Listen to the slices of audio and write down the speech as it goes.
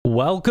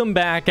Welcome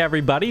back,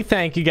 everybody.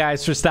 Thank you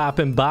guys for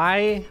stopping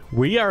by.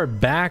 We are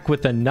back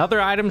with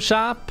another item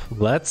shop.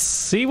 Let's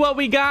see what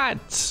we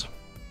got.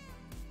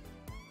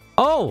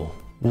 Oh,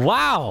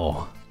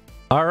 wow.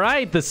 All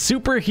right, the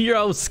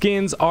superhero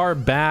skins are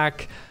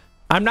back.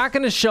 I'm not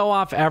going to show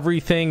off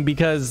everything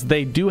because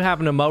they do have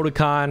an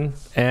emoticon,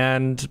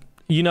 and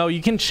you know,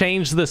 you can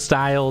change the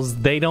styles.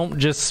 They don't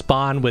just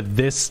spawn with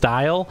this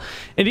style.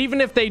 And even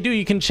if they do,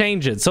 you can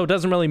change it. So it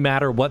doesn't really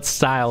matter what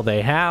style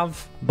they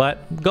have.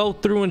 But go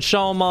through and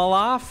show them all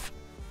off.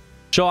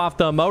 Show off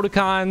the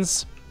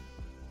emoticons.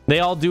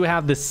 They all do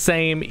have the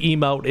same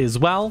emote as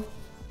well.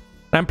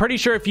 I'm pretty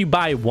sure if you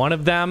buy one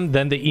of them,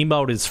 then the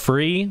emote is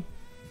free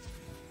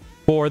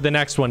for the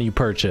next one you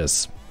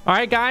purchase. All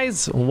right,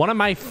 guys, one of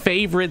my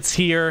favorites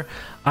here.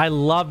 I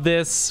love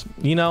this.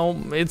 You know,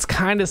 it's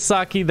kind of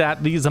sucky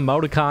that these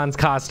emoticons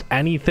cost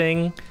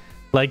anything.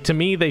 Like, to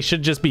me, they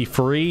should just be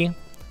free.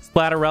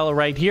 Splatterella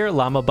right here.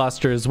 Llama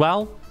Buster as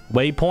well.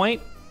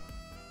 Waypoint.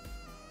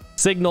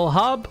 Signal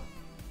Hub.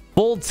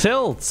 Full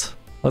Tilt.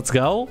 Let's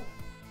go.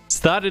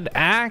 Studded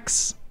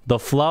Axe. The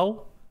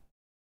Flow.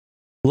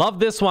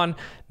 Love this one.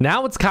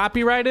 Now it's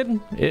copyrighted.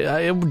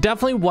 It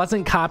definitely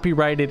wasn't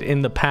copyrighted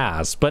in the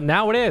past, but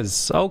now it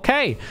is.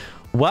 Okay.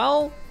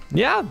 Well,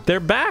 yeah, they're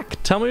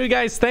back. Tell me what you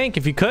guys think.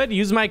 If you could,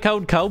 use my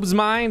code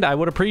COBESMIND. I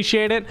would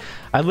appreciate it.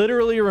 I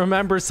literally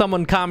remember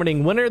someone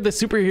commenting, when are the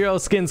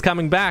superhero skins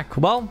coming back?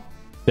 Well,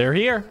 they're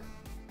here.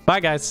 Bye,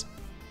 guys.